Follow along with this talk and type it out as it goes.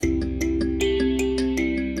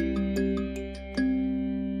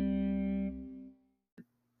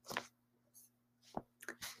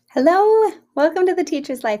Hello, welcome to the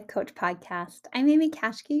Teacher's Life Coach podcast. I'm Amy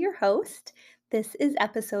Kashke, your host. This is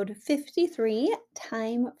episode 53,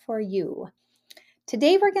 Time for You.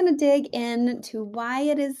 Today, we're going to dig into why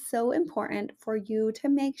it is so important for you to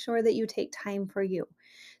make sure that you take time for you.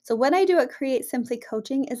 So, what I do at Create Simply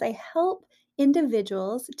Coaching is I help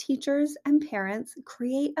individuals, teachers, and parents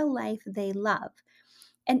create a life they love.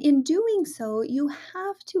 And in doing so, you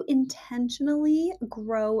have to intentionally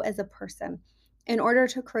grow as a person in order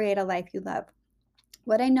to create a life you love.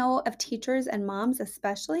 What I know of teachers and moms,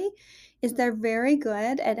 especially, is they're very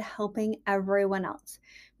good at helping everyone else,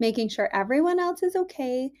 making sure everyone else is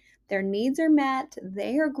okay, their needs are met,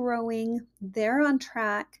 they are growing, they're on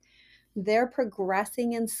track, they're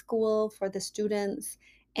progressing in school for the students,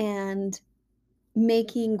 and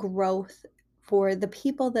making growth for the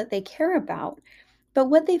people that they care about. But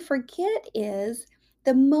what they forget is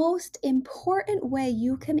the most important way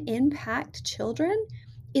you can impact children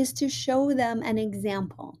is to show them an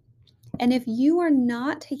example. And if you are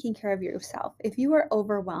not taking care of yourself, if you are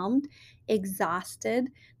overwhelmed, exhausted,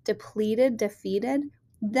 depleted, defeated,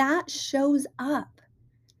 that shows up.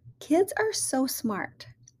 Kids are so smart.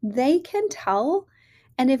 They can tell.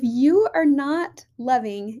 And if you are not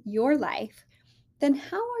loving your life, then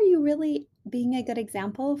how are you really being a good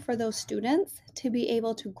example for those students to be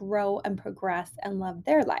able to grow and progress and love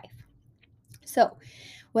their life? So,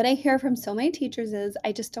 what I hear from so many teachers is,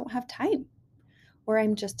 I just don't have time, or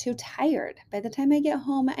I'm just too tired. By the time I get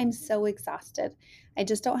home, I'm so exhausted. I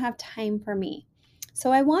just don't have time for me.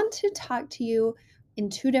 So, I want to talk to you in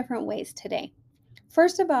two different ways today.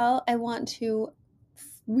 First of all, I want to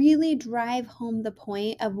really drive home the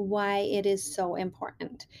point of why it is so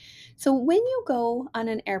important. So, when you go on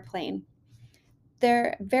an airplane,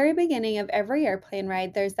 the very beginning of every airplane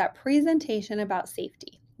ride, there's that presentation about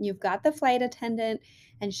safety. You've got the flight attendant,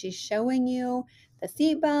 and she's showing you the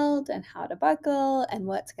seatbelt and how to buckle and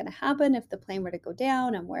what's going to happen if the plane were to go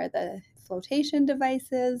down and where the flotation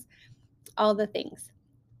device is, all the things.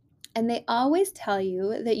 And they always tell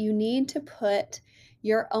you that you need to put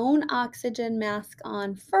your own oxygen mask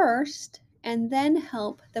on first and then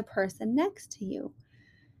help the person next to you.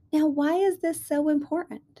 Now, why is this so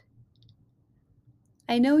important?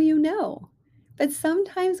 I know you know, but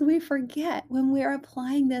sometimes we forget when we are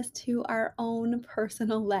applying this to our own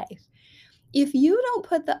personal life. If you don't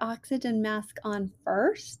put the oxygen mask on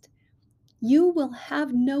first, you will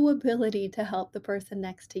have no ability to help the person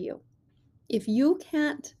next to you. If you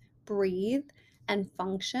can't breathe and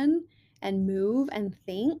function and move and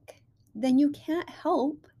think, then you can't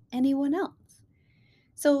help anyone else.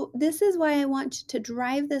 So, this is why I want to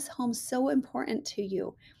drive this home so important to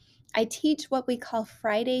you. I teach what we call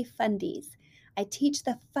Friday Fundies. I teach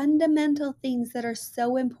the fundamental things that are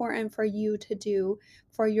so important for you to do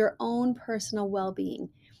for your own personal well being.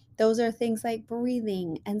 Those are things like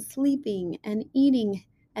breathing and sleeping and eating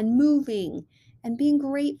and moving and being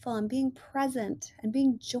grateful and being present and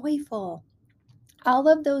being joyful. All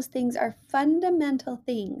of those things are fundamental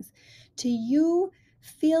things to you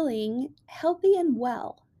feeling healthy and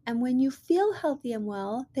well. And when you feel healthy and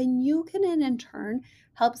well, then you can in turn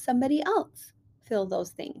help somebody else feel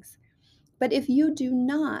those things. But if you do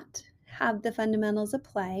not have the fundamentals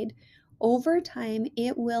applied, over time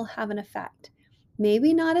it will have an effect.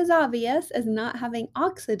 Maybe not as obvious as not having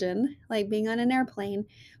oxygen, like being on an airplane,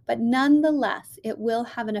 but nonetheless, it will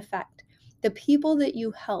have an effect. The people that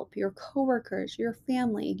you help, your coworkers, your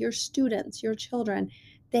family, your students, your children,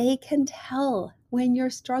 they can tell when you're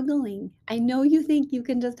struggling. I know you think you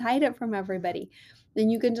can just hide it from everybody,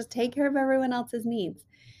 and you can just take care of everyone else's needs,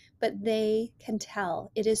 but they can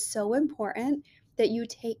tell. It is so important that you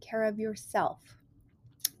take care of yourself.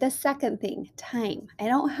 The second thing, time. I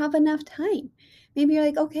don't have enough time. Maybe you're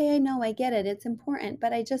like, okay, I know, I get it. It's important,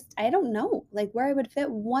 but I don't know like where I would fit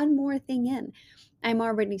one more thing in. I'm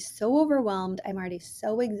already so overwhelmed. I'm already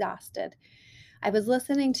so exhausted. I was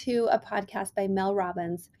listening to a podcast by Mel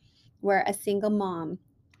Robbins where a single mom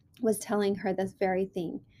was telling her this very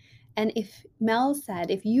thing. And if Mel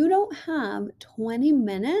said, if you don't have 20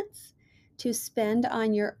 minutes to spend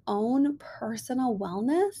on your own personal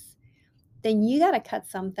wellness, then you got to cut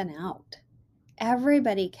something out.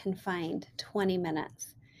 Everybody can find 20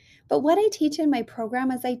 minutes. But what I teach in my program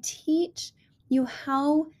is I teach you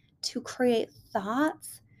how to create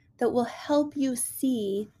thoughts that will help you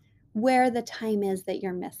see where the time is that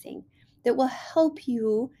you're missing, that will help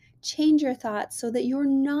you change your thoughts so that you're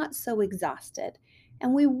not so exhausted.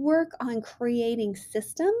 And we work on creating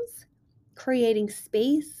systems, creating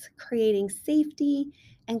space, creating safety,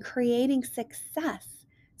 and creating success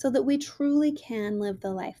so that we truly can live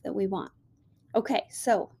the life that we want. Okay,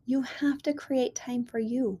 so you have to create time for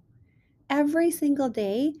you. every single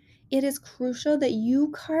day, it is crucial that you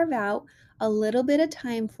carve out a little bit of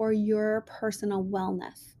time for your personal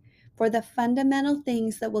wellness, for the fundamental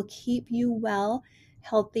things that will keep you well,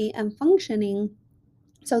 healthy, and functioning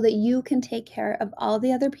so that you can take care of all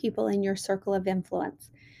the other people in your circle of influence.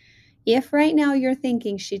 If right now you're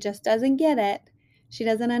thinking she just doesn't get it, she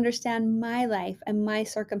doesn't understand my life and my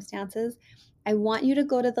circumstances, I want you to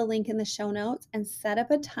go to the link in the show notes and set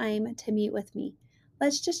up a time to meet with me.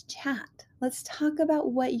 Let's just chat. Let's talk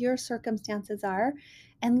about what your circumstances are,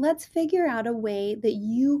 and let's figure out a way that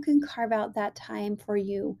you can carve out that time for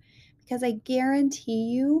you. Because I guarantee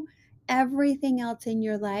you, everything else in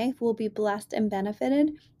your life will be blessed and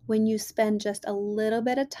benefited when you spend just a little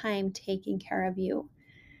bit of time taking care of you.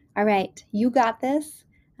 All right, you got this,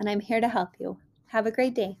 and I'm here to help you. Have a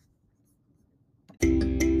great day.